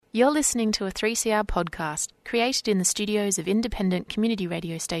You're listening to a 3CR podcast created in the studios of independent community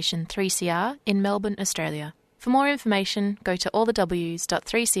radio station 3CR in Melbourne, Australia. For more information, go to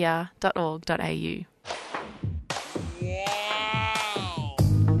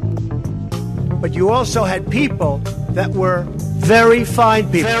allthews.3cr.org.au. But you also had people that were very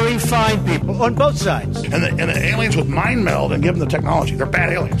fine people on both sides. And the aliens with mind meld and give them the technology. They're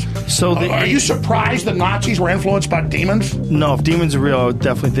bad aliens. So are you surprised the Nazis were influenced by demons? No, if demons are real, I would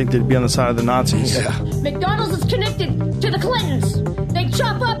definitely think they'd be on the side of the Nazis. Yeah. McDonald's is connected to the Clintons. They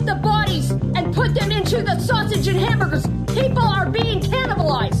chop up the bodies and put them into the sausage and hamburgers. People are being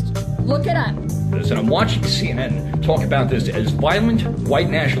cannibalized. Look it up. And I'm watching CNN talk about this as violent white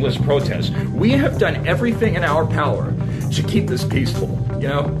nationalist protests. We have done everything in our power to keep this peaceful, you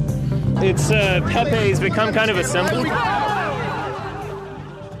know? It's Pepe's become kind of a symbol.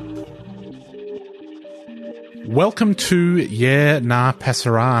 Welcome to Yeah Nah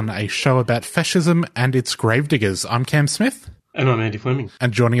Pasaran, a show about fascism and its gravediggers. I'm Cam Smith. And I'm Andy Fleming.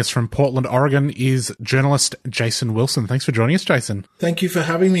 And joining us from Portland, Oregon is journalist Jason Wilson. Thanks for joining us, Jason. Thank you for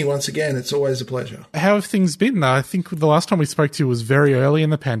having me once again. It's always a pleasure. How have things been? I think the last time we spoke to you was very early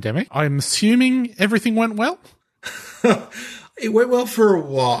in the pandemic. I'm assuming everything went well? It went well for a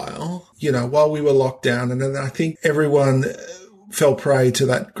while, while we were locked down. And then I think everyone fell prey to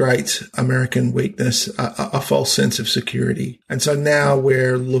that great American weakness, a false sense of security. And so now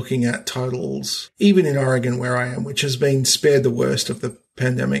we're looking at totals, even in Oregon where I am, which has been spared the worst of the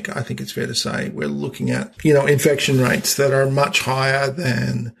pandemic, I think it's fair to say. We're looking at, infection rates that are much higher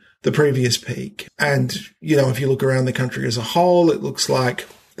than the previous peak. And, if you look around the country as a whole, it looks like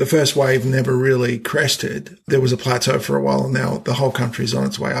the first wave never really crested. There was a plateau for a while, and now the whole country's on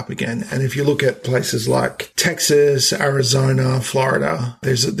its way up again. And if you look at places like Texas, Arizona, Florida,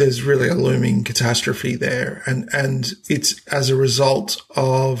 there's really a looming catastrophe there. And it's as a result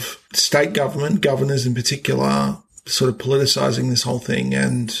of state government, governors in particular, sort of politicizing this whole thing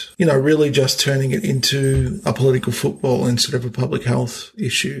and, really just turning it into a political football instead of a public health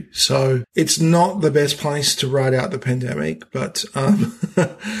issue. So it's not the best place to ride out the pandemic, but, I'm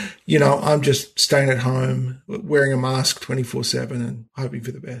just staying at home, wearing a mask 24/7 and hoping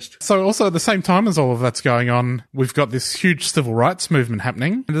for the best. So also at the same time as all of that's going on, we've got this huge civil rights movement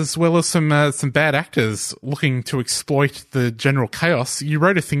happening, as well as some bad actors looking to exploit the general chaos. You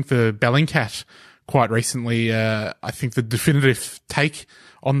wrote a thing for Bellingcat quite recently, I think the definitive take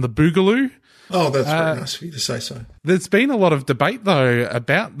on the Boogaloo. Oh, that's very nice of you to say so. There's been a lot of debate, though,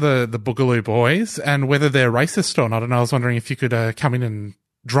 about the Boogaloo Boys and whether they're racist or not, and I was wondering if you could come in and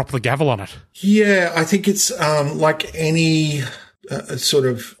drop the gavel on it. Yeah, I think it's like any sort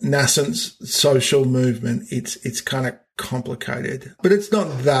of nascent social movement, it's kind of complicated, but it's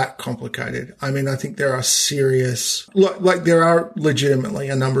not that complicated. I mean, I think there are there are legitimately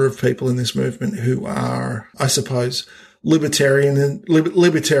a number of people in this movement who are, I suppose,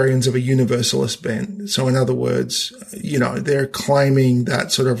 libertarians of a universalist bent. So in other words, they're claiming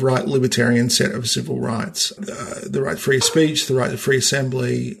that sort of right libertarian set of civil rights, the right to free speech, the right to free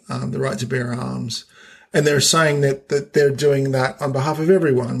assembly, the right to bear arms. And they're saying that they're doing that on behalf of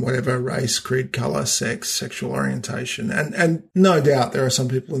everyone, whatever race, creed, color, sex, sexual orientation. And no doubt there are some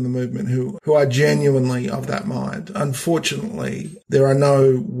people in the movement who are genuinely of that mind. Unfortunately, there are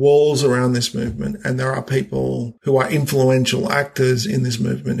no walls around this movement, and there are people who are influential actors in this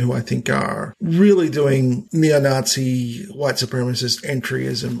movement who I think are really doing neo-Nazi, white supremacist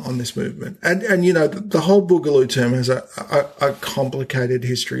entryism on this movement. And the whole Boogaloo term has a complicated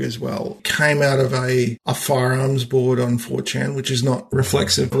history as well. Came out of a firearms board on 4chan, which is not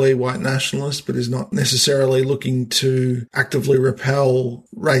reflexively white nationalist, but is not necessarily looking to actively repel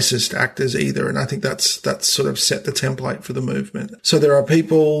racist actors either. And I think that's sort of set the template for the movement. So there are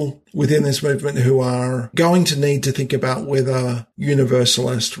people within this movement who are going to need to think about whether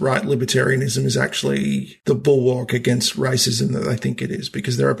universalist right libertarianism is actually the bulwark against racism that they think it is,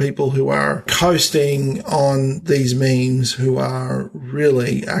 because there are people who are coasting on these memes who are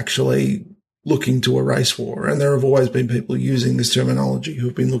really actually looking to a race war. And there have always been people using this terminology who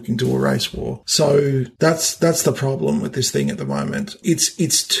have been looking to a race war. So that's the problem with this thing at the moment.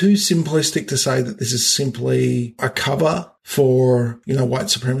 It's too simplistic to say that this is simply a cover for, white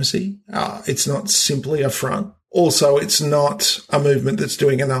supremacy. It's not simply a front. Also, it's not a movement that's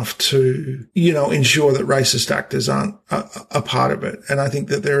doing enough to, ensure that racist actors aren't a part of it. And I think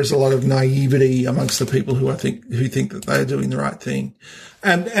that there is a lot of naivety amongst the people who think that they are doing the right thing.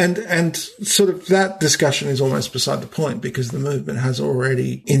 And sort of that discussion is almost beside the point, because the movement has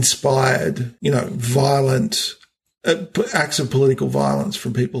already inspired, violent acts of political violence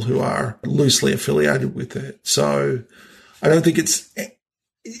from people who are loosely affiliated with it. So I don't think it's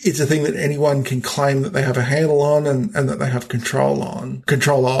it's a thing that anyone can claim that they have a handle on and that they have control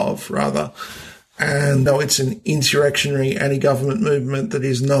of. And no, it's an insurrectionary anti-government movement that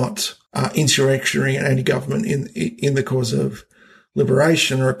is not insurrectionary and anti-government in the cause of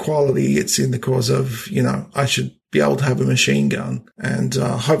liberation or equality. It's in the cause of, I should be able to have a machine gun. And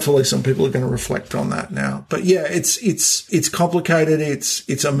hopefully some people are going to reflect on that now. But yeah, it's complicated.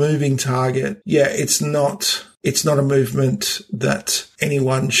 It's a moving target. Yeah, it's not a movement that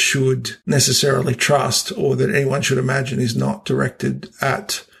anyone should necessarily trust or that anyone should imagine is not directed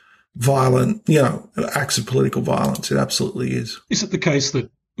at violent, acts of political violence. It absolutely is. Is it the case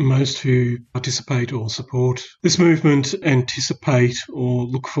that most who participate or support this movement anticipate or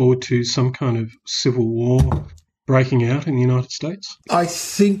look forward to some kind of civil war breaking out in the United States? I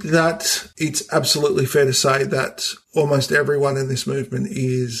think that it's absolutely fair to say that almost everyone in this movement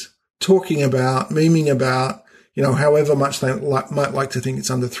is talking about, memeing about, however much they might like to think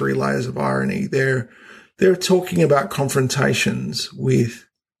it's under 3 layers of irony. They're talking about confrontations with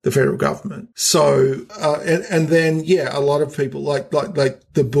the federal government. So, and then, a lot of people like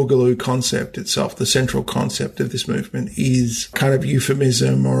the Boogaloo concept itself, the central concept of this movement is kind of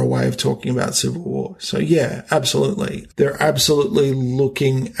euphemism or a way of talking about civil war. So yeah, absolutely. They're absolutely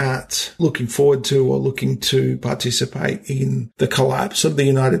looking forward to or looking to participate in the collapse of the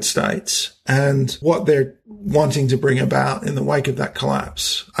United States. And what they're wanting to bring about in the wake of that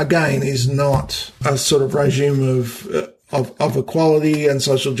collapse, again, is not a sort of regime of equality and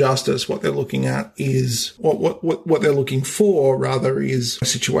social justice. What they're looking at is what they're looking for rather is a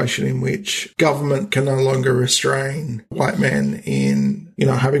situation in which government can no longer restrain white men in,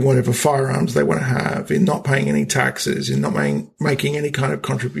 having whatever firearms they want to have, in not paying any taxes, in not making any kind of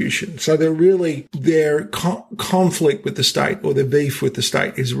contribution. So their conflict with the state or their beef with the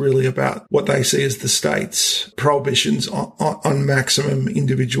state is really about what they see as the state's prohibitions on maximum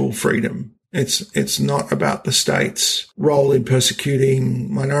individual freedom. It's not about the state's role in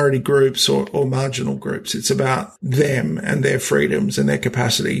persecuting minority groups or marginal groups. It's about them and their freedoms and their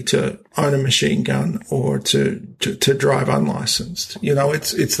capacity to own a machine gun or to drive unlicensed.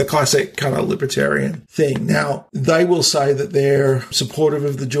 It's the classic kind of libertarian thing. Now, they will say that they're supportive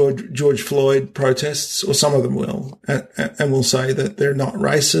of the George Floyd protests, or some of them will, and will say that they're not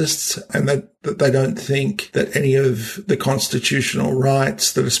racists and that they don't think that any of the constitutional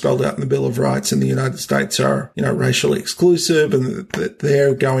rights that are spelled out in the Bill of Rights in the United States are, racially exclusive, and that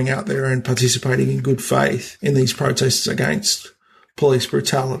they're going out there and participating in good faith in these protests against police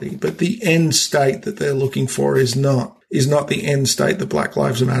brutality. But the end state that they're looking for is not the end state that Black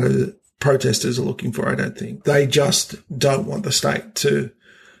Lives Matter protesters are looking for, I don't think. They just don't want the state to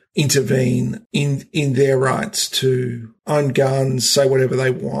intervene in their rights to own guns, say whatever they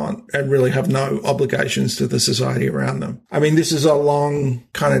want, and really have no obligations to the society around them. I mean, this is a long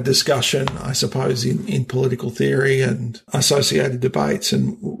kind of discussion, I suppose, in political theory and associated debates,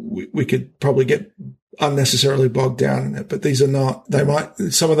 and we could probably get unnecessarily bogged down in it. But these are not,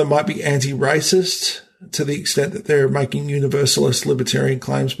 some of them might be anti-racist to the extent that they're making universalist libertarian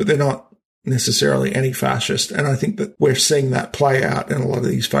claims, but they're not necessarily anti-fascist. And I think that we're seeing that play out in a lot of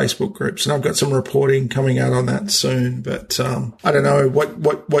these Facebook groups. And I've got some reporting coming out on that soon. But I don't know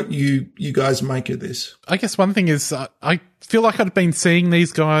what you guys make of this. I guess one thing is I feel like I'd been seeing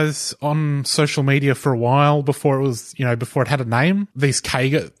these guys on social media for a while before it was, before it had a name. These K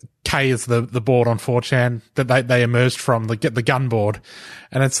is the board on 4chan that they emerged from, the gun board.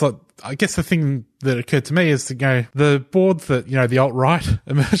 And it's like, I guess the thing that occurred to me is the board that, the alt-right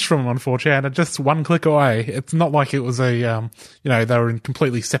emerged from on 4chan are just one click away. It's not like it was they were in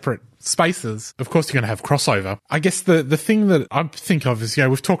completely separate spaces. Of course, you're going to have crossover. I guess the thing that I think of is,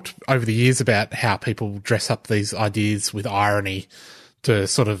 we've talked over the years about how people dress up these ideas with irony to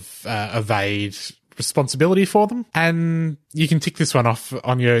sort of evade responsibility for them. And you can tick this one off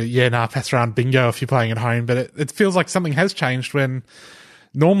on your pass around bingo if you're playing at home, but it feels like something has changed when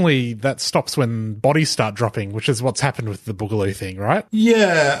normally that stops when bodies start dropping, which is what's happened with the Boogaloo thing, right?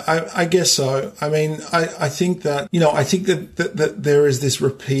 Yeah, I guess so. I mean, I think that, that there is this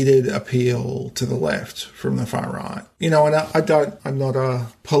repeated appeal to the left from the far right. And I'm not a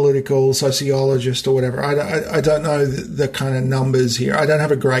political sociologist or whatever. I don't know the kind of numbers here. I don't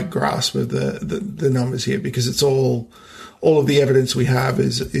have a great grasp of the numbers here because it's all of the evidence we have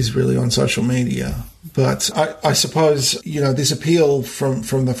is really on social media. But I suppose, this appeal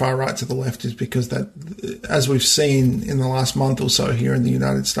from the far right to the left is because that, as we've seen in the last month or so here in the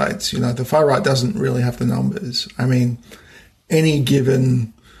United States, the far right doesn't really have the numbers. I mean, any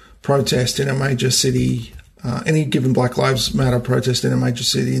given protest in a major city, any given Black Lives Matter protest in a major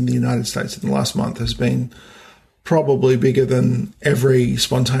city in the United States in the last month has been probably bigger than every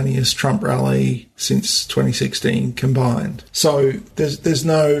spontaneous Trump rally since 2016 combined. So there's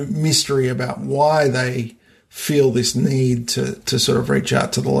no mystery about why they feel this need to sort of reach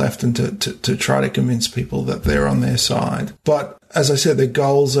out to the left and to try to convince people that they're on their side. But as I said, their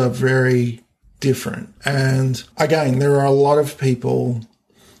goals are very different. And again, there are a lot of people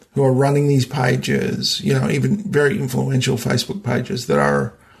who are running these pages, even very influential Facebook pages that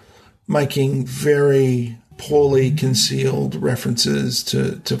are making very poorly concealed references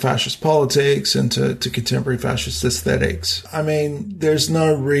to fascist politics and to contemporary fascist aesthetics. I mean, there's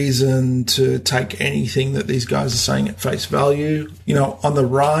no reason to take anything that these guys are saying at face value. On the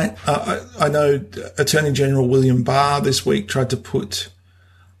right, I know Attorney General William Barr this week tried to put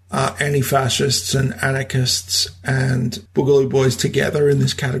anti-fascists and anarchists and Boogaloo Boys together in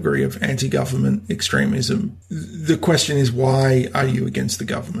this category of anti-government extremism. The question is, why are you against the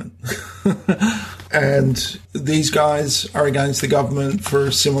government? And these guys are against the government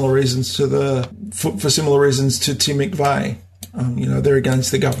for similar reasons to Tim McVeigh. They're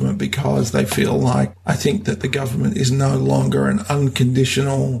against the government because they feel like, I think that the government is no longer an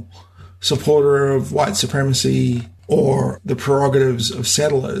unconditional supporter of white supremacy or the prerogatives of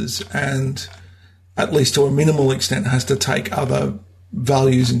settlers, and at least to a minimal extent has to take other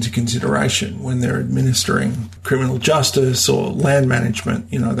values into consideration when they're administering criminal justice or land management.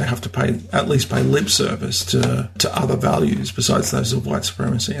 They have to at least pay lip service to other values besides those of white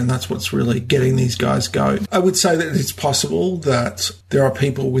supremacy, and that's what's really getting these guys going. I would say that it's possible that there are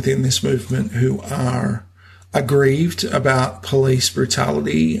people within this movement who are aggrieved about police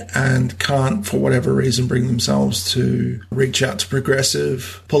brutality and can't, for whatever reason, bring themselves to reach out to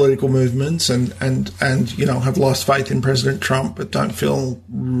progressive political movements and have lost faith in President Trump but don't feel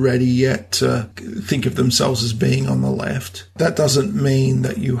ready yet to think of themselves as being on the left. That doesn't mean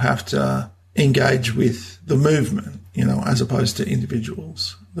that you have to engage with the movement, as opposed to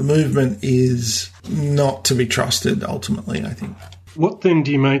individuals. The movement is not to be trusted, ultimately, I think. What then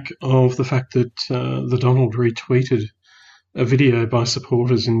do you make of the fact that the Donald retweeted a video by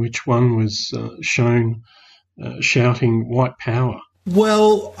supporters in which one was shown shouting white power?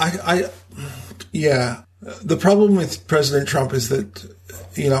 Well, the problem with President Trump is that,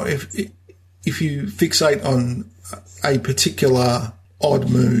 if you fixate on a particular odd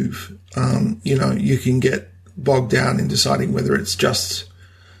move, you can get bogged down in deciding whether it's just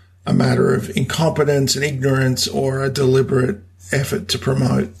a matter of incompetence and ignorance or a deliberate effort to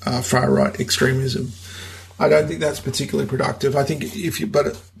promote far-right extremism. I don't think that's particularly productive. I think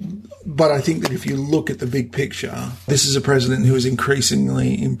but I think that if you look at the big picture, this is a president who is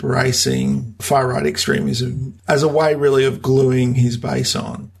increasingly embracing far-right extremism as a way really of gluing his base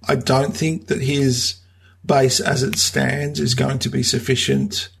on. I don't think that his base as it stands is going to be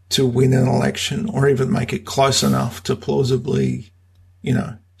sufficient to win an election or even make it close enough to plausibly,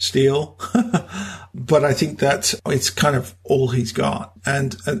 steal. But I think that it's kind of all he's got.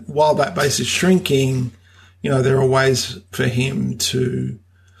 And while that base is shrinking, there are ways for him to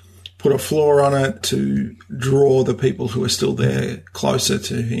put a floor on it, to draw the people who are still there closer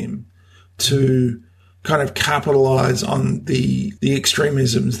to him, to kind of capitalize on the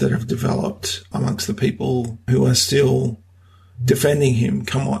extremisms that have developed amongst the people who are still defending him,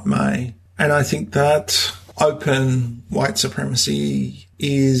 come what may. And I think that open white supremacy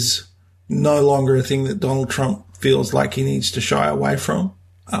is no longer a thing that Donald Trump feels like he needs to shy away from.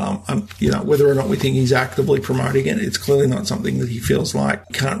 Whether or not we think he's actively promoting it, it's clearly not something that he feels like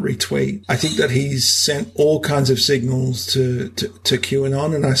can't retweet. I think that he's sent all kinds of signals to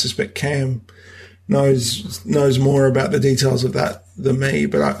QAnon, and I suspect Cam knows more about the details of that than me,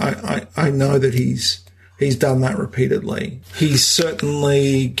 but I know that he's done that repeatedly. He's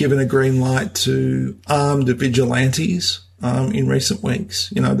certainly given a green light to armed vigilantes in recent weeks,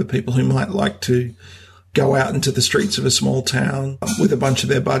 the people who might like to go out into the streets of a small town with a bunch of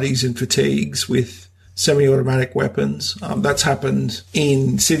their buddies in fatigues with semi-automatic weapons. That's happened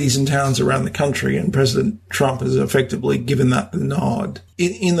in cities and towns around the country, and President Trump has effectively given that the nod.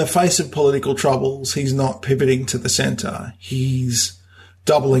 In the face of political troubles, he's not pivoting to the centre. He's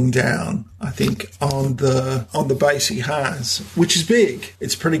doubling down, I think, on the base he has, which is big.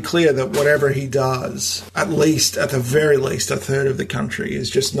 It's pretty clear that whatever he does, at the very least, a third of the country is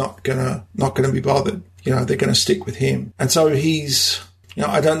just not gonna be bothered. They're gonna stick with him. And so he's,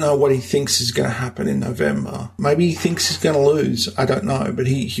 I don't know what he thinks is gonna happen in November. Maybe he thinks he's gonna lose. I don't know. But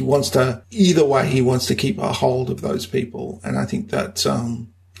he wants to, either way, he wants to keep a hold of those people. And I think that's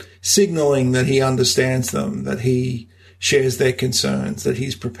signaling that he understands them, that he shares their concerns, that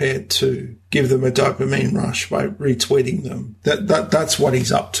he's prepared to give them a dopamine rush by retweeting them. That's what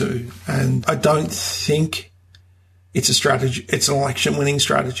he's up to. And I don't think it's a strategy. It's an election-winning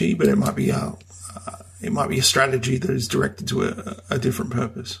strategy, but it might be a strategy that is directed to a different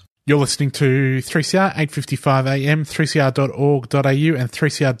purpose. You're listening to 3CR, 8:55 AM, 3cr.org.au and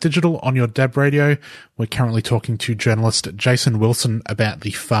 3CR Digital on your DAB radio. We're currently talking to journalist Jason Wilson about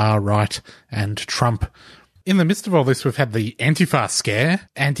the far right and Trump. In the midst of all this, we've had the Antifa scare.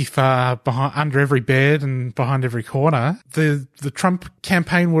 Antifa under every bed and behind every corner. The Trump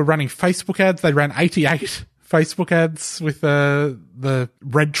campaign were running Facebook ads. They ran 88 Facebook ads with the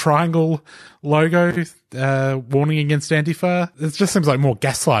red triangle logo warning against Antifa. It just seems like more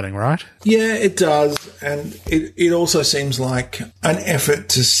gaslighting, right? Yeah, it does. And it also seems like an effort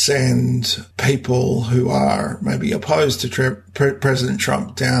to send people who are maybe opposed to President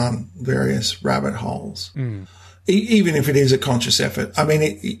Trump down various rabbit holes. Even if it is a conscious effort. I mean,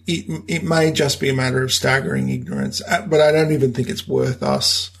 it may just be a matter of staggering ignorance, but I don't even think it's worth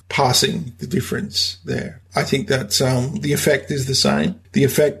us passing the difference there. I think that the effect is the same. The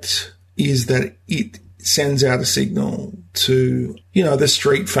effect is that it sends out a signal to, the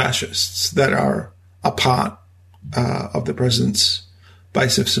street fascists that are a part of the president's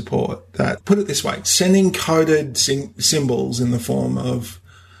base of support. That, put it this way, sending coded symbols in the form of,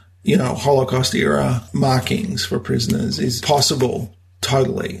 Holocaust-era markings for prisoners is possible.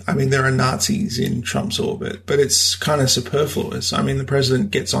 Totally. I mean, there are Nazis in Trump's orbit, but it's kind of superfluous. I mean, the president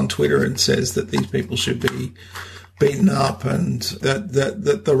gets on Twitter and says that these people should be beaten up and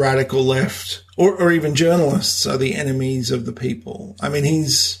that the radical left or even journalists are the enemies of the people. I mean,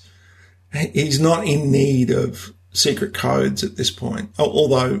 he's not in need of secret codes at this point,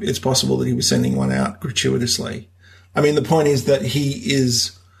 although it's possible that he was sending one out gratuitously. I mean, the point is that he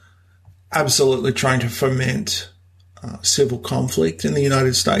is absolutely trying to foment civil conflict in the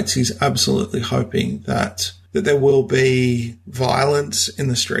United States. He's absolutely hoping that there will be violence in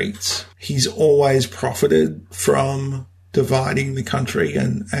the streets. He's always profited from dividing the country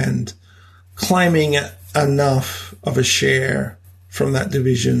and claiming enough of a share from that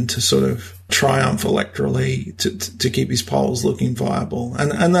division to sort of triumph electorally to keep his polls looking viable.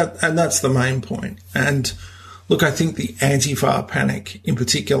 And that's the main point. And look, I think the Antifa panic in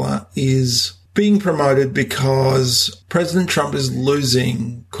particular is being promoted because President Trump is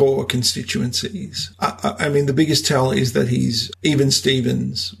losing core constituencies. I mean, the biggest tell is that he's even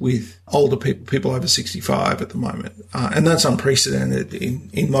Stevens with older people over 65 at the moment. And that's unprecedented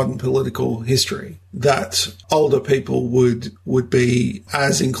in modern political history, that older people would be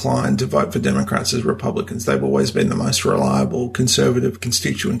as inclined to vote for Democrats as Republicans. They've always been the most reliable conservative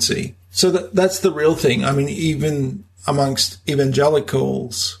constituency. So that's the real thing. I mean, even amongst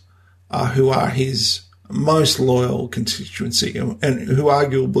evangelicals, who are his most loyal constituency and who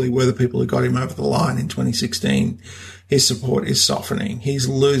arguably were the people who got him over the line in 2016, his support is softening. He's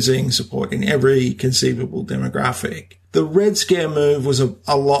losing support in every conceivable demographic. The Red Scare move was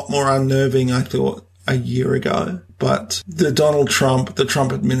a lot more unnerving, I thought, a year ago. But the Donald Trump, the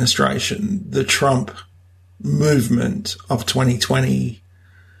Trump administration, the Trump movement of 2020,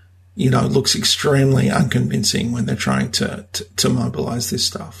 looks extremely unconvincing when they're trying to mobilize this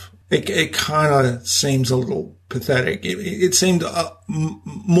stuff. It kind of seems a little pathetic. It seemed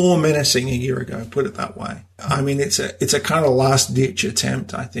more menacing a year ago, put it that way. I mean, it's a kind of last-ditch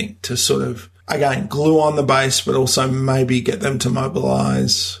attempt, I think, to sort of, again, glue on the base, but also maybe get them to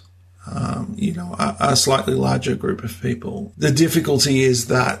mobilize, a slightly larger group of people. The difficulty is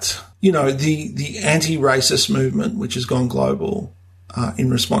that, the anti-racist movement, which has gone global,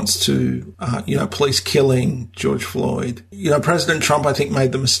 in response to, police killing George Floyd. President Trump, I think,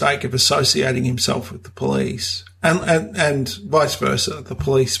 made the mistake of associating himself with the police and vice versa. The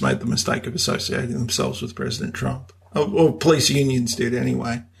police made the mistake of associating themselves with President Trump, or police unions did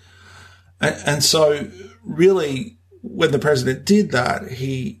anyway. And so really, when the president did that,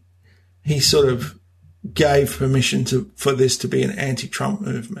 he sort of gave permission for this to be an anti-Trump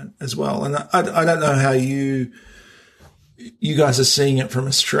movement as well. And I don't know how you guys are seeing it from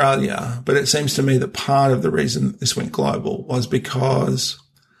Australia, but it seems to me that part of the reason that this went global was because,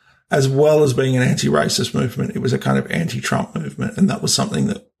 as well as being an anti-racist movement, it was a kind of anti-Trump movement, and that was something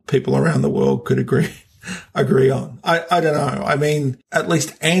that people around the world could agree on. I don't know. I mean, at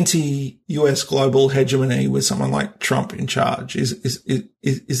least anti-US global hegemony with someone like Trump in charge. Is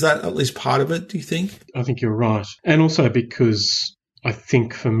that at least part of it, do you think? I think you're right. And also because I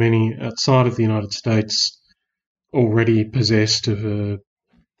think for many outside of the United States, already possessed of a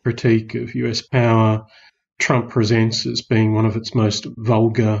critique of US power, Trump presents as being one of its most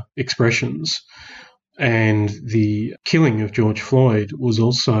vulgar expressions. And the killing of George Floyd was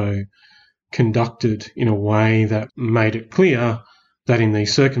also conducted in a way that made it clear that in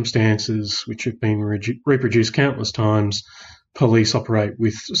these circumstances, which have been reproduced countless times, police operate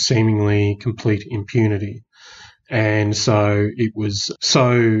with seemingly complete impunity. And so it was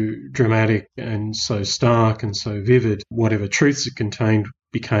so dramatic and so stark and so vivid, whatever truths it contained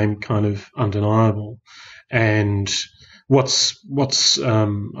became kind of undeniable. And what's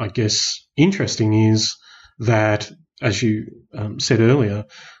I guess, interesting is that, as you said earlier,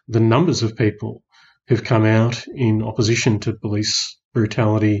 the numbers of people who've come out in opposition to police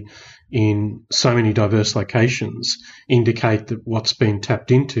brutality in so many diverse locations indicate that what's been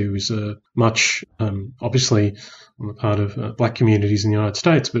tapped into is a much, obviously on the part of black communities in the United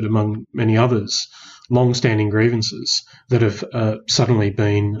States, but among many others, long-standing grievances that have suddenly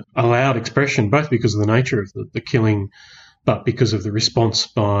been allowed expression, both because of the nature of the killing, but because of the response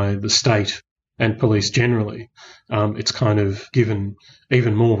by the state and police generally. It's kind of given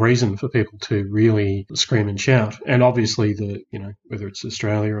even more reason for people to really scream and shout. And obviously, whether it's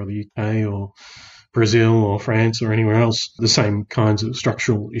Australia or the UK or Brazil or France or anywhere else, the same kinds of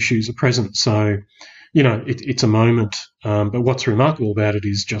structural issues are present. So, it's a moment. But what's remarkable about it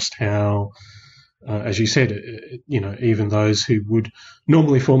is just how, as you said, even those who would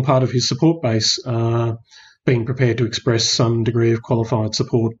normally form part of his support base are being prepared to express some degree of qualified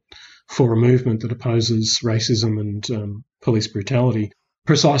support for a movement that opposes racism and police brutality,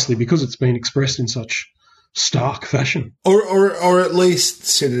 precisely because it's been expressed in such stark fashion. Or at least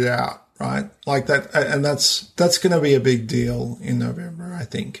sit it out, right? Like that, and that's going to be a big deal in November, I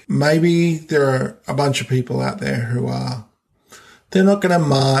think. Maybe there are a bunch of people out there they're not going to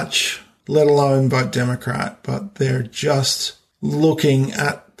march, let alone vote Democrat, but they're just looking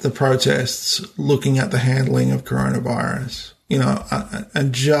at the protests, looking at the handling of coronavirus,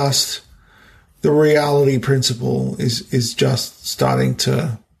 and just the reality principle is just starting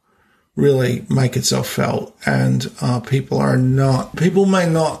to really make itself felt. And people may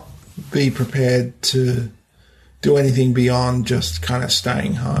not be prepared to do anything beyond just kind of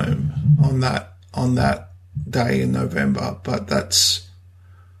staying home on that day in November, but that's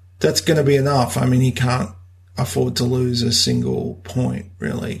going to be enough. I mean, he can't afford to lose a single point,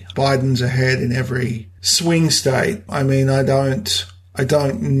 really. Biden's ahead in every swing state. I mean, I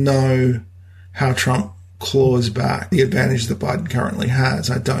don't know how Trump claws back the advantage that Biden currently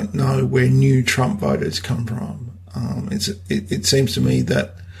has. I don't know where new Trump voters come from. It seems to me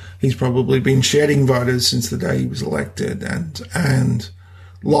that he's probably been shedding voters since the day he was elected and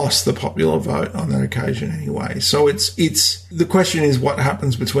lost the popular vote on that occasion anyway. So it's the question is what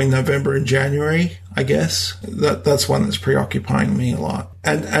happens between November and January, I guess. That's one that's preoccupying me a lot.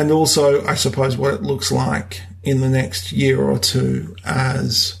 And also, I suppose, what it looks like in the next year or two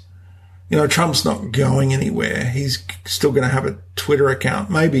as, Trump's not going anywhere. He's still going to have a Twitter account.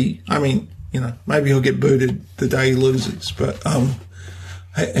 Maybe he'll get booted the day he loses, but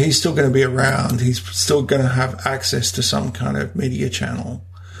he's still going to be around. He's still going to have access to some kind of media channel.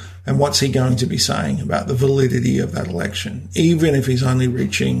 And what's he going to be saying about the validity of that election, even if he's only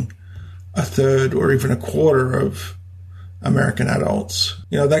reaching a third or even a quarter of American adults?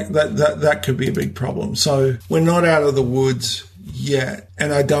 That could be a big problem. So we're not out of the woods yet,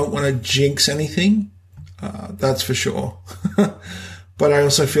 and I don't want to jinx anything, that's for sure. But I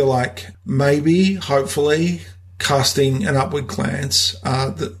also feel like maybe, hopefully, casting an upward glance,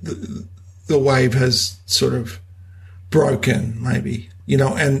 the wave has sort of broken, maybe,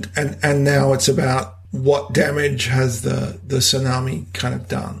 and now it's about what damage has the tsunami kind of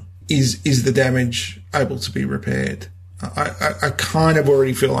done. Is the damage able to be repaired? I kind of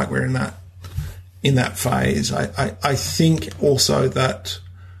already feel like we're in that phase. I think also that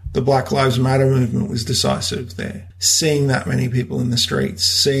the Black Lives Matter movement was decisive there. Seeing that many people in the streets,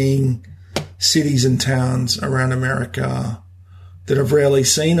 seeing cities and towns around America that have rarely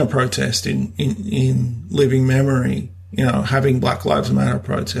seen a protest in living memory, having Black Lives Matter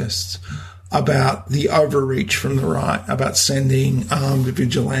protests, about the overreach from the right, about sending armed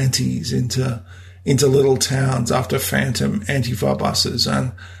vigilantes into little towns after phantom Antifa buses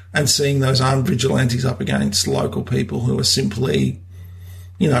and seeing those armed vigilantes up against local people who are simply,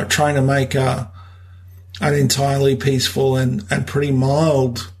 trying to make an entirely peaceful and pretty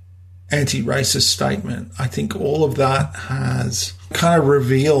mild anti-racist statement. I think all of that has kind of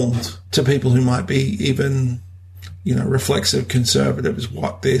revealed to people who might be even, reflexive conservatives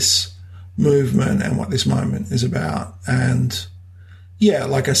what this movement and what this moment is about. And yeah,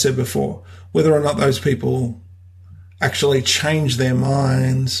 like I said before, whether or not those people actually change their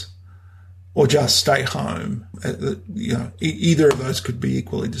minds or just stay home, either of those could be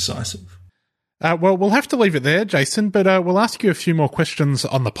equally decisive. Well, we'll have to leave it there, Jason, but we'll ask you a few more questions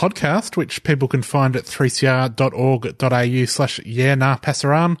on the podcast, which people can find at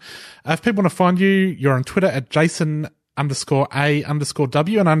 3cr.org.au/yeah-nah-passaran. If people want to find you, you're on Twitter at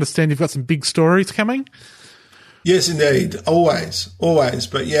Jason_A_W, and I understand you've got some big stories coming. Yes, indeed. Always.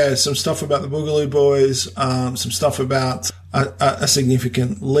 But yeah, some stuff about the Boogaloo Boys, some stuff about a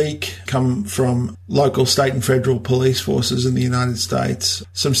significant leak come from local, state and federal police forces in the United States.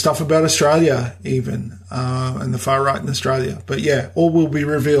 Some stuff about Australia even, and the far right in Australia. But yeah, all will be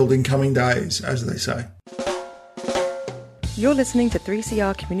revealed in coming days, as they say. You're listening to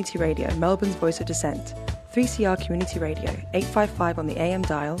 3CR Community Radio, Melbourne's voice of dissent. 3CR Community Radio, 855 on the AM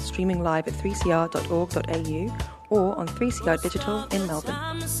dial, streaming live at 3cr.org.au or on 3CR Digital in Melbourne.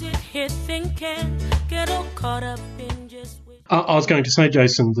 I was going to say,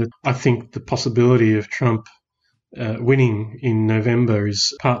 Jason, that I think the possibility of Trump winning in November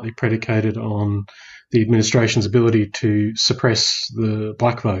is partly predicated on the administration's ability to suppress the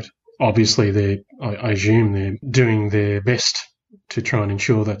black vote. Obviously, I assume they're doing their best to try and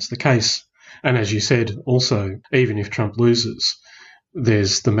ensure that's the case. And as you said, also, even if Trump loses,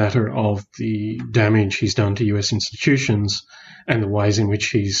 there's the matter of the damage he's done to US institutions and the ways in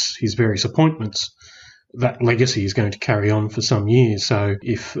which his various appointments, that legacy is going to carry on for some years. So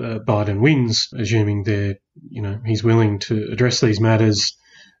if Biden wins, assuming he's willing to address these matters,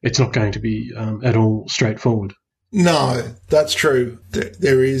 it's not going to be at all straightforward. No, that's true.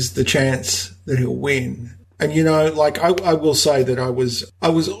 There is the chance that he'll win. And, I will say that I was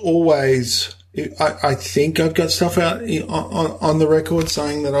always, I think I've got stuff out on the record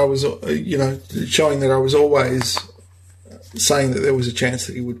saying that I was, showing that I was always saying that there was a chance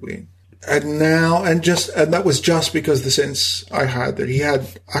that he would win. And now, and that was just because the sense I had that he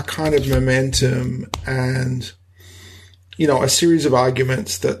had a kind of momentum and, a series of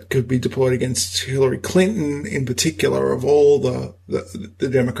arguments that could be deployed against Hillary Clinton in particular of all the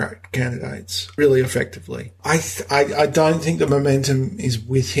Democratic candidates really effectively. I don't think the momentum is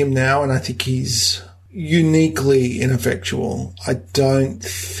with him now, and I think he's uniquely ineffectual. I don't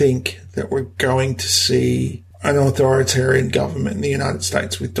think that we're going to see an authoritarian government in the United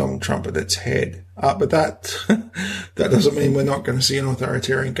States with Donald Trump at its head. But that doesn't mean we're not going to see an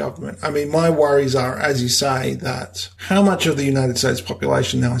authoritarian government. I mean, my worries are, as you say, that how much of the United States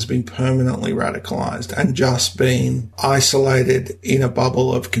population now has been permanently radicalized and just been isolated in a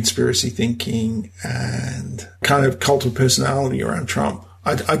bubble of conspiracy thinking and kind of cult of personality around Trump.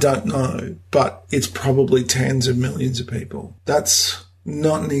 I don't know, but it's probably tens of millions of people. That's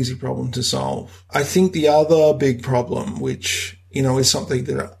not an easy problem to solve. I think the other big problem, which, is something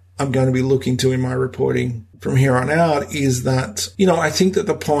that I'm going to be looking to in my reporting from here on out, is that, I think that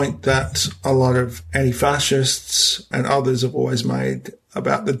the point that a lot of anti-fascists and others have always made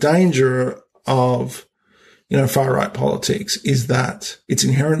about the danger of, far-right politics is that it's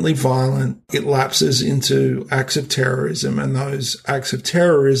inherently violent. It lapses into acts of terrorism, and those acts of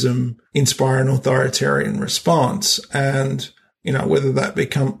terrorism inspire an authoritarian response. And, whether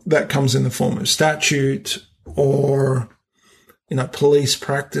that comes in the form of statute or, police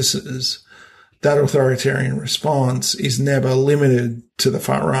practices, that authoritarian response is never limited to the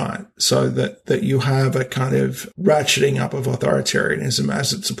far right, so that you have a kind of ratcheting up of authoritarianism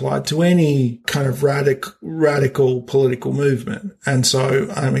as it's applied to any kind of radical political movement. And so,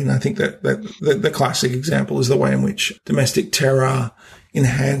 I think that the classic example is the way in which domestic terror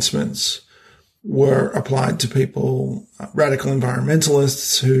enhancements were applied to people, radical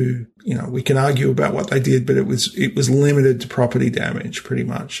environmentalists who, we can argue about what they did, but it was limited to property damage, pretty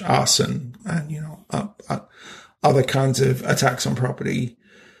much, arson and, other kinds of attacks on property,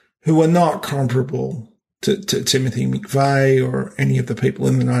 who were not comparable to Timothy McVeigh or any of the people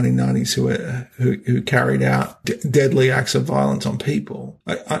in the 1990s who carried out deadly acts of violence on people.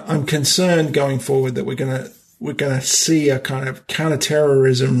 I'm concerned going forward that we're going to see a kind of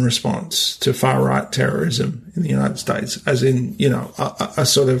counter-terrorism response to far-right terrorism in the United States, as in, a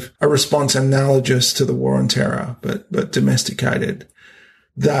sort of a response analogous to the war on terror, but domesticated.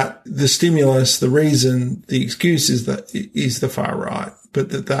 That the stimulus, the reason, the excuse is the far right, but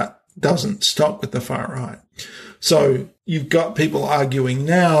that doesn't stop with the far right. So you've got people arguing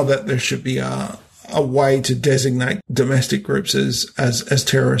now that there should be a way to designate domestic groups as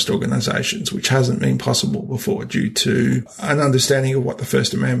terrorist organizations, which hasn't been possible before due to an understanding of what the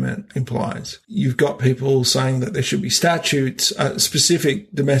First Amendment implies. You've got people saying that there should be statutes,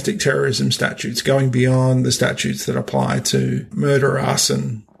 specific domestic terrorism statutes going beyond the statutes that apply to murder,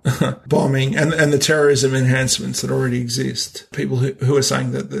 arson, bombing and the terrorism enhancements that already exist. People who are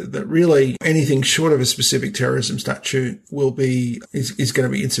saying that really anything short of a specific terrorism statute is going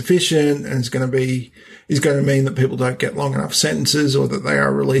to be insufficient, and is going to mean that people don't get long enough sentences, or that they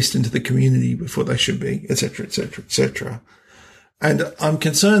are released into the community before they should be, etc., etc., etc. And I'm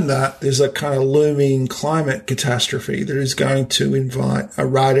concerned that there's a kind of looming climate catastrophe that is going to invite a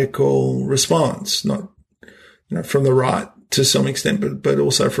radical response, not, from the right to some extent, but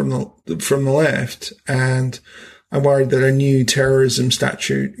also from the left. And I'm worried that a new terrorism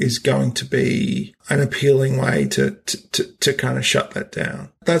statute is going to be an appealing way to kind of shut that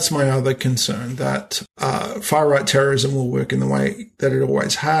down. That's my other concern, that far-right terrorism will work in the way that it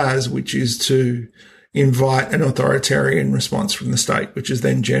always has, which is to invite an authoritarian response from the state, which is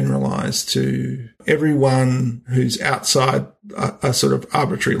then generalized to everyone who's outside a sort of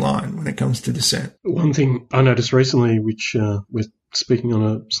arbitrary line when it comes to dissent. One thing I noticed recently, which we're speaking on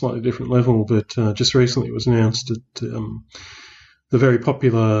a slightly different level, but just recently it was announced that the very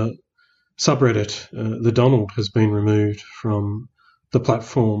popular subreddit, The Donald, has been removed from the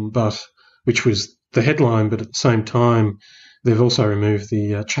platform, which was the headline, but at the same time they've also removed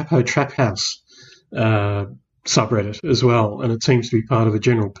the Chapo Trap House subreddit as well, and it seems to be part of a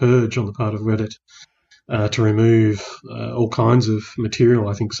general purge on the part of Reddit to remove all kinds of material.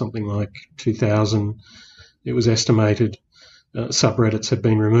 I think something like 2,000, it was estimated, subreddits had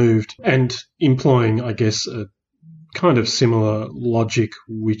been removed, and employing, I guess, a kind of similar logic,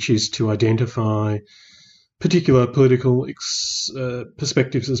 which is to identify particular political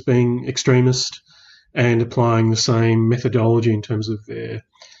perspectives as being extremist, and applying the same methodology in terms of their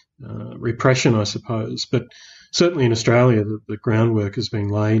repression, I suppose. But certainly in Australia, the groundwork has been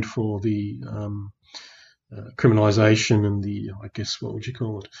laid for the criminalisation and the, I guess, what would you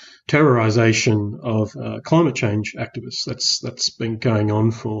call it, terrorisation of climate change activists. That's been going on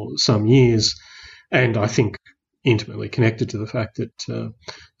for some years, and I think intimately connected to the fact that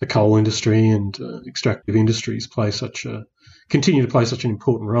the coal industry and extractive industries continue to play such an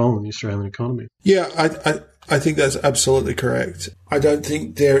important role in the Australian economy. Yeah, I think that's absolutely correct. I don't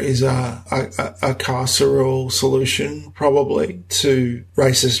think there is a carceral solution probably to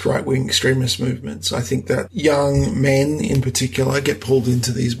racist right-wing extremist movements. I think that young men in particular get pulled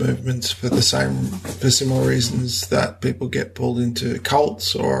into these movements for similar reasons that people get pulled into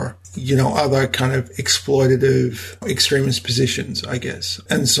cults or, other kind of exploitative extremist positions, I guess.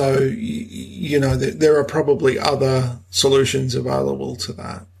 And so, there are probably other solutions available to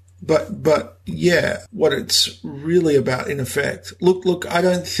that. But yeah, what it's really about, in effect, look, I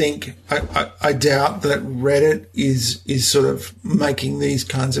don't think, I doubt that Reddit is sort of making these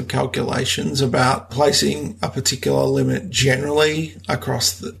kinds of calculations about placing a particular limit generally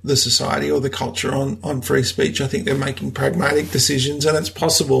across the society or the culture on free speech. I think they're making pragmatic decisions, and it's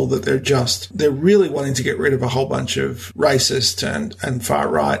possible that they're really wanting to get rid of a whole bunch of racist and far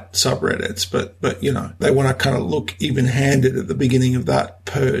right subreddits, but they want to kind of look even-handed at the beginning of that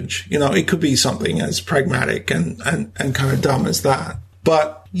purge. It could be something as pragmatic and kind of dumb as that.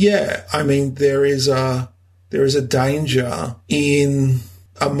 But yeah, I mean, there is a danger in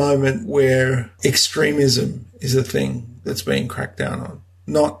a moment where extremism is a thing that's being cracked down on,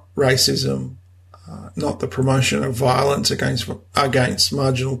 not racism, not the promotion of violence against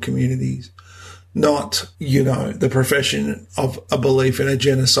marginal communities, not, the profession of a belief in a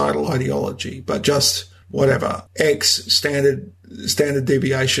genocidal ideology, but just whatever, standard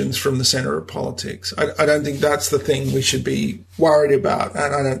deviations from the centre of politics. I don't think that's the thing we should be worried about,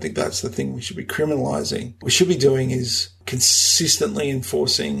 and I don't think that's the thing we should be criminalising. What we should be doing is consistently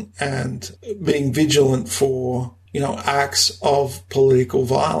enforcing and being vigilant for, acts of political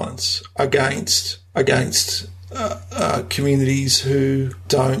violence against communities who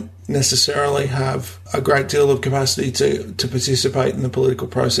don't necessarily have a great deal of capacity to participate in the political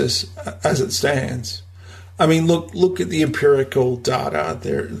process as it stands. I mean, look at the empirical data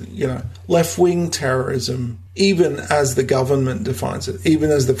there. Left-wing terrorism, even as the government defines it,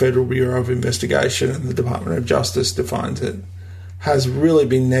 even as the Federal Bureau of Investigation and the Department of Justice defines it, has really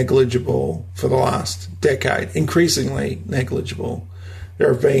been negligible for the last decade, increasingly negligible.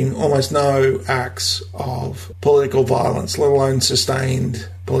 There have been almost no acts of political violence, let alone sustained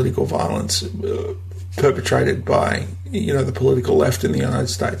political violence perpetrated by, the political left in the United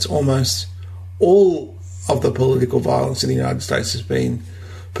States. Almost all of the political violence in the United States has been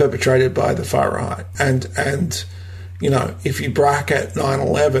perpetrated by the far right. And if you bracket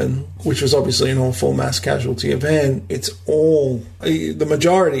 9/11, which was obviously an awful mass casualty event, the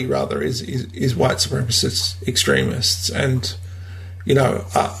majority rather is white supremacist extremists. And,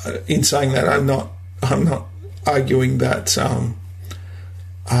 in saying that, I'm not arguing that,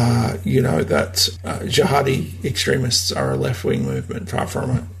 that jihadi extremists are a left-wing movement. Far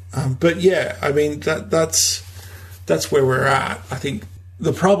from it. But yeah, I mean, that's where we're at. I think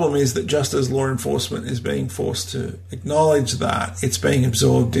the problem is that just as law enforcement is being forced to acknowledge that, it's being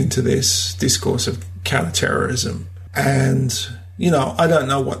absorbed into this discourse of counterterrorism. And, I don't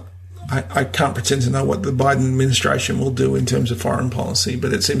know what, I can't pretend to know what the Biden administration will do in terms of foreign policy,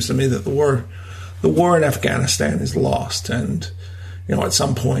 but it seems to me that the war in Afghanistan is lost. And, at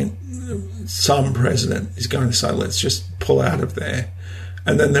some point, some president is going to say, let's just pull out of there.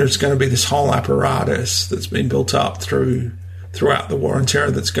 And then there's going to be this whole apparatus that's been built up throughout the war on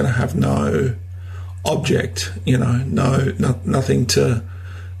terror that's going to have no object, nothing to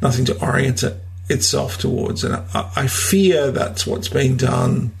orient itself towards. And I fear that's what's being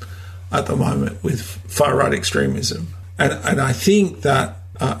done at the moment with far right extremism. And I think that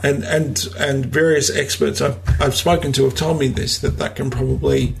and various experts I've spoken to have told me this, that can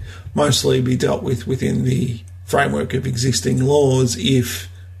probably mostly be dealt with within the framework of existing laws if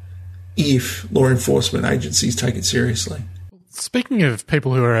law enforcement agencies take it seriously. Speaking of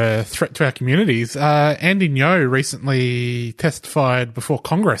people who are a threat to our communities, Andy Ngo recently testified before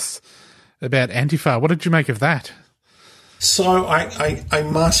Congress about Antifa. What did you make of that? So I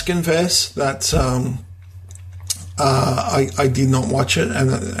must confess that I did not watch it,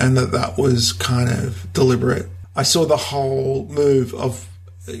 and that was kind of deliberate. I saw the whole move of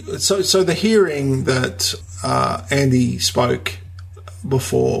so the hearing that Andy spoke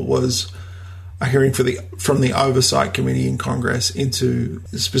before was a hearing from the Oversight Committee in Congress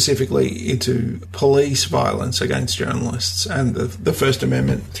specifically into police violence against journalists and the First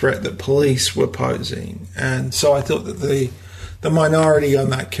Amendment threat that police were posing. And so I thought that the minority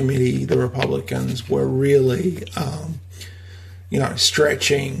on that committee, the Republicans, were really,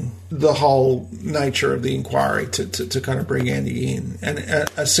 stretching the whole nature of the inquiry to kind of bring Andy in. And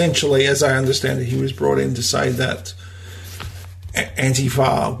essentially, as I understand it, he was brought in to say that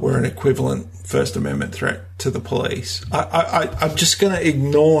Antifa were an equivalent First Amendment threat to the police. I'm just going to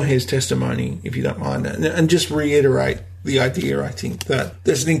ignore his testimony, if you don't mind, and just reiterate the idea, I think, that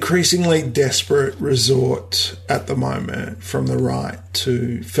there's an increasingly desperate resort at the moment from the right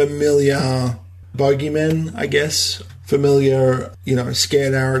to familiar bogeymen, I guess, familiar,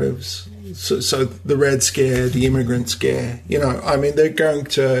 scare narratives. So the Red Scare, the immigrant scare, they're going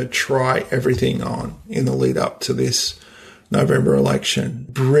to try everything on in the lead up to this November election,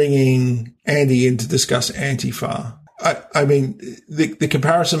 bringing Andy in to discuss Antifa. I mean, the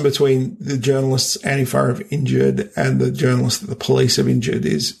comparison between the journalists Antifa have injured and the journalists that the police have injured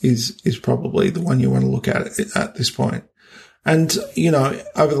is probably the one you want to look at this point. And,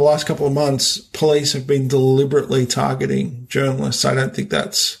 over the last couple of months, police have been deliberately targeting journalists. I think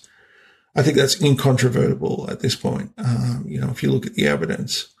that's incontrovertible at this point. If you look at the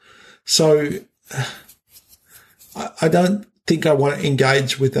evidence. So I don't think I want to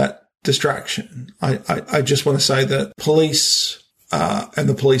engage with that distraction. I just want to say that police and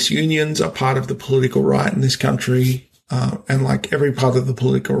the police unions are part of the political right in this country. And like every part of the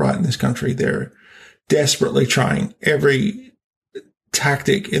political right in this country, they're desperately trying every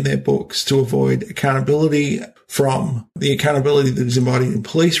tactic in their books to avoid accountability, from the accountability that is embodied in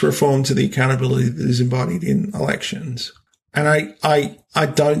police reform to the accountability that is embodied in elections. And I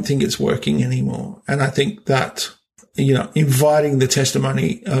don't think it's working anymore. And I think that, inviting the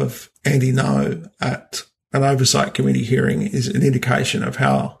testimony of Andy Ngo at an Oversight Committee hearing is an indication of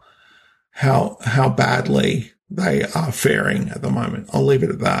how badly they are faring at the moment. I'll leave it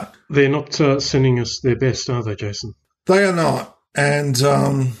at that. They're not sending us their best, are they, Jason? They are not. And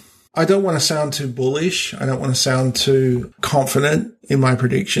I don't want to sound too bullish. I don't want to sound too confident in my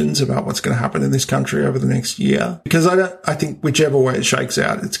predictions about what's going to happen in this country over the next year, because I think whichever way it shakes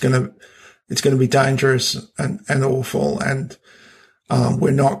out, it's going to be dangerous and awful. And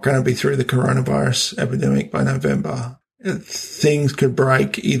we're not going to be through the coronavirus epidemic by November. Things could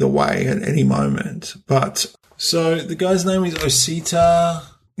break either way at any moment. But so the guy's name is Osita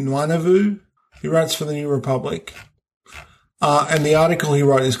Nwanavu. He writes for the New Republic. And the article he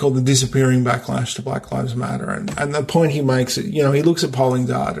wrote is called The Disappearing Backlash to Black Lives Matter. And the point he makes, he looks at polling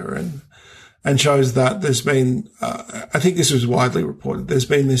data and shows that there's been, I think this was widely reported, there's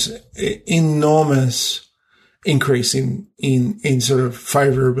been this enormous increase in sort of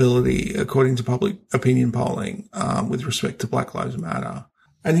favorability according to public opinion polling, with respect to Black Lives Matter.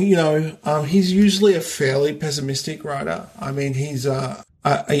 And, he's usually a fairly pessimistic writer. I mean, he's,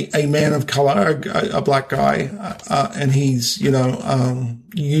 a man of color, a black guy, and he's,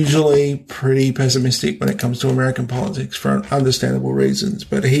 usually pretty pessimistic when it comes to American politics for understandable reasons.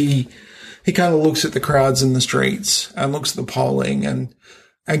 But he kind of looks at the crowds in the streets and looks at the polling and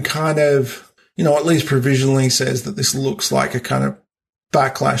and kind of, at least provisionally says that this looks like a kind of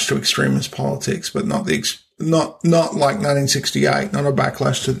backlash to extremist politics, but not like 1968, not a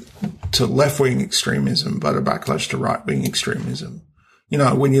backlash to left-wing extremism, but a backlash to right-wing extremism.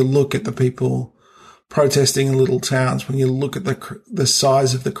 When you look at the people protesting in little towns, when you look at the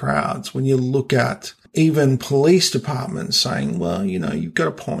size of the crowds, when you look at even police departments saying, well, you've got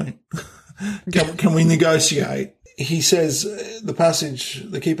a point. Can we negotiate? He says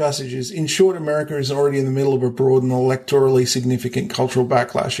the key passage is, in short, America is already in the middle of a broad and electorally significant cultural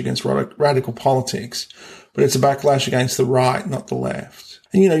backlash against radical politics, but it's a backlash against the right, not the left.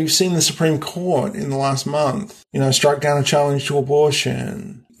 And, you've seen the Supreme Court in the last month, strike down a challenge to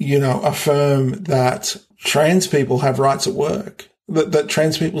abortion, affirm that trans people have rights at work, that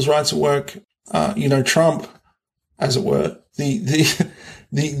trans people's rights at work, Trump, as it were,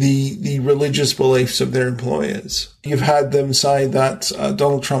 the religious beliefs of their employers. You've had them say that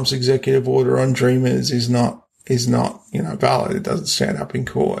Donald Trump's executive order on Dreamers is not valid. It doesn't stand up in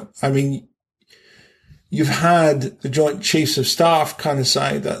court. I mean, you've had the Joint Chiefs of Staff kind of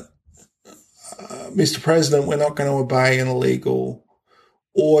say that, Mr. President, we're not going to obey an illegal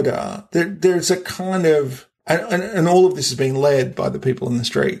order. There's a kind of, and all of this is being led by the people in the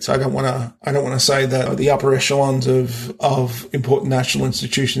streets. I don't want to say that the upper echelons of important national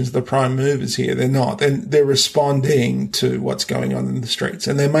institutions are the prime movers here. They're not. They're responding to what's going on in the streets,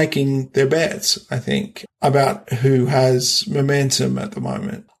 and they're making their bets, I think, about who has momentum at the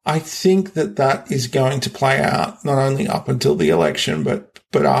moment. I think that is going to play out not only up until the election, but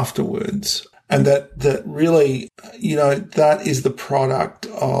afterwards. And that really, that is the product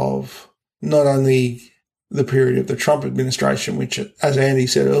of not only the period of the Trump administration, which, as Andy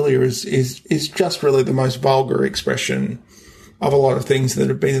said earlier, is just really the most vulgar expression of a lot of things that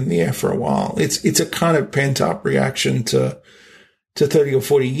have been in the air for a while. It's a kind of pent up reaction to 30 or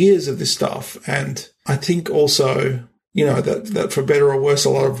 40 years of this stuff. And I think also, that for better or worse, a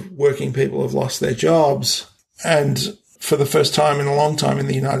lot of working people have lost their jobs. And for the first time in a long time in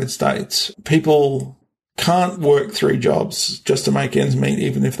the United States, people can't work 3 jobs just to make ends meet,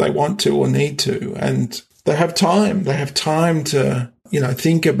 even if they want to or need to. And they have time. They have time to,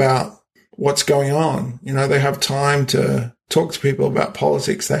 think about what's going on. They have time to talk to people about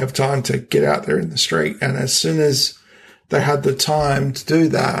politics. They have time to get out there in the street. And as soon as they had the time to do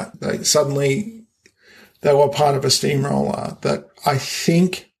that, they were part of a steamroller that I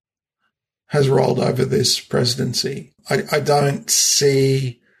think has rolled over this presidency. I don't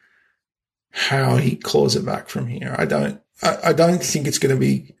see how he claws it back from here. I don't think it's going to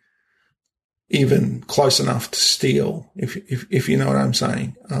be even close enough to steal, if you know what I'm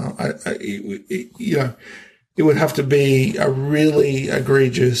saying. It would have to be a really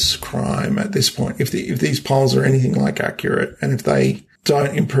egregious crime at this point if these polls are anything like accurate, and if they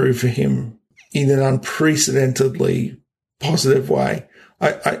don't improve for him in an unprecedentedly positive way.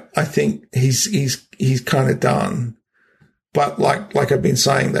 I think he's kind of done. But like I've been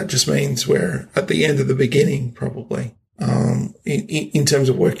saying, that just means we're at the end of the beginning, probably, in terms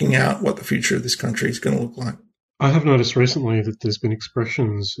of working out what the future of this country is going to look like. I have noticed recently that there's been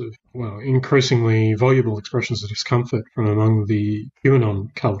expressions of, increasingly voluble expressions of discomfort from among the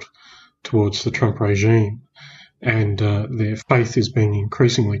QAnon cult towards the Trump regime, and their faith is being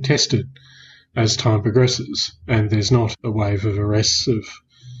increasingly tested as time progresses, and there's not a wave of arrests of,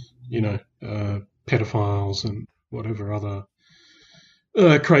 pedophiles and whatever other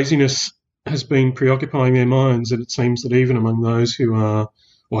craziness has been preoccupying their minds. And it seems that even among those who are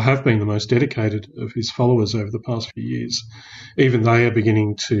or have been the most dedicated of his followers over the past few years, even they are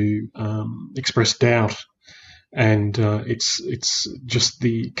beginning to express doubt. And it's just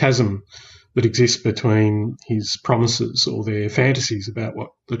the chasm that exists between his promises or their fantasies about what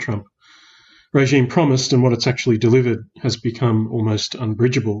the Trump regime promised and what it's actually delivered has become almost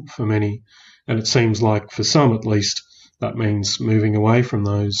unbridgeable for many. And it seems like, for some at least, that means moving away from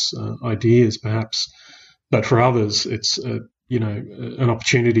those ideas, perhaps. But for others, it's an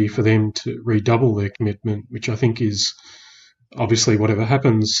opportunity for them to redouble their commitment, which I think is obviously, whatever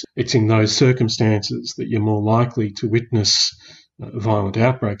happens, it's in those circumstances that you're more likely to witness violent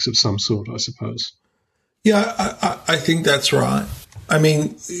outbreaks of some sort, I suppose. Yeah, I think that's right. I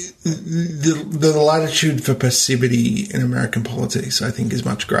mean, the latitude for passivity in American politics, I think, is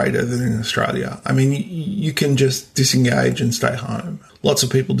much greater than in Australia. I mean, you can just disengage and stay home. Lots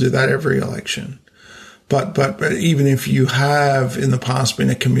of people do that every election. But even if you have in the past been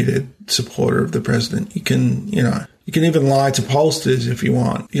a committed supporter of the president, you can even lie to pollsters if you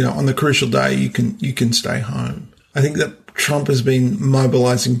want. On the crucial day, you can stay home. I think that Trump has been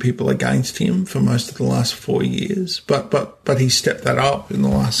mobilizing people against him for most of the last 4 years, but he stepped that up in the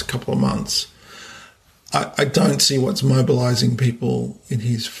last couple of months. I don't see what's mobilizing people in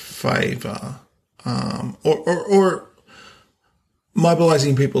his favour, or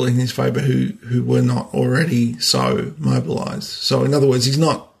mobilizing people in his favour who were not already so mobilized. So in other words, he's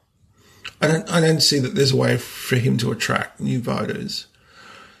not. I don't see that there's a way for him to attract new voters.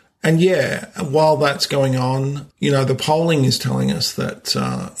 And yeah, while that's going on, the polling is telling us that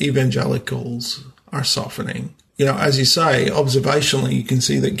evangelicals are softening. As you say, observationally, you can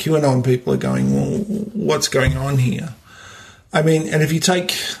see that QAnon people are going, well, what's going on here? I mean, and if you take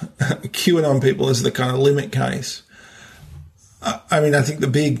QAnon people as the kind of limit case, I think the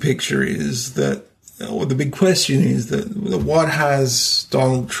big picture is that, or the big question is that what has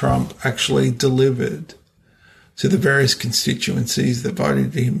Donald Trump actually delivered to the various constituencies that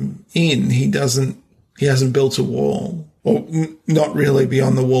voted him in? He hasn't built a wall, or not really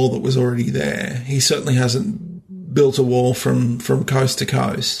beyond the wall that was already there. He certainly hasn't built a wall from coast to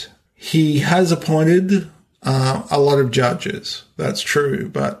coast. He has appointed a lot of judges. That's true.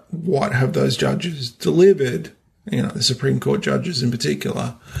 But what have those judges delivered? The Supreme Court judges in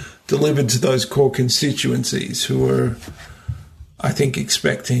particular, delivered to those core constituencies who were, I think,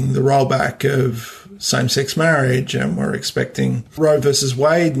 expecting the rollback of same-sex marriage, and were expecting Roe versus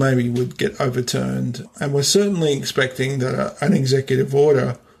Wade maybe would get overturned, and we're certainly expecting that an executive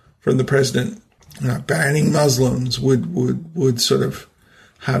order from the president banning Muslims would sort of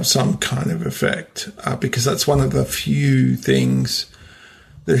have some kind of effect, because that's one of the few things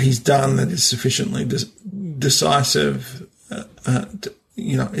that he's done that is sufficiently decisive,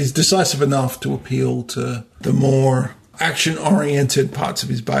 is decisive enough to appeal to the more action-oriented parts of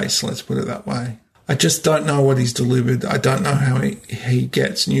his base, let's put it that way. I just don't know what he's delivered. I don't know how he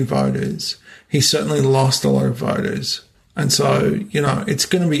gets new voters. He certainly lost a lot of voters. And so, it's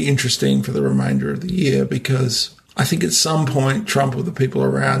going to be interesting for the remainder of the year, because I think at some point Trump or the people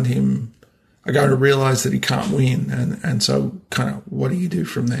around him are going to realise that he can't win. And so kind of what do you do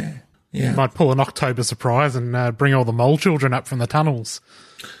from there? Yeah. Might pull an October surprise and bring all the mole children up from the tunnels.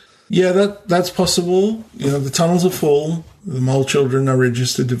 Yeah, that's possible. The tunnels are full. The mole children are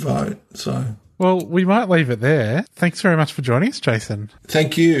registered to vote. So, well, we might leave it there. Thanks very much for joining us, Jason.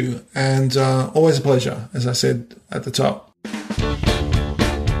 Thank you. And always a pleasure, as I said at the top.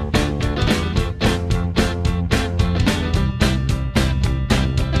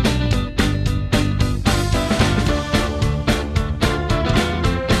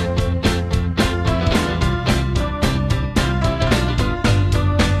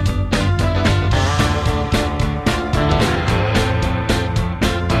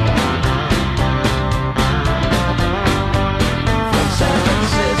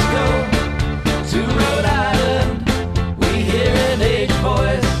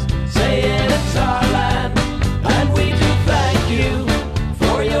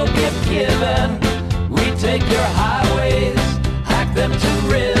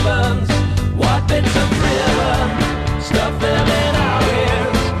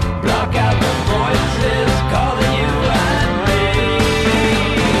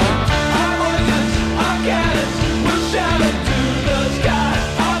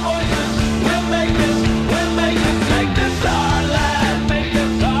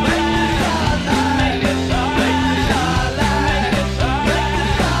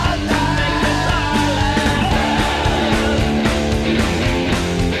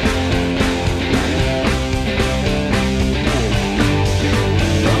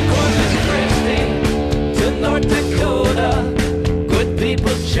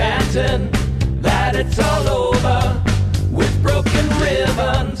 That it's all over with broken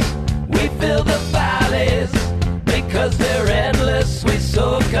ribbons. We fill the valleys because they're endless. We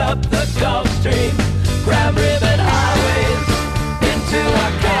soak up the gulf.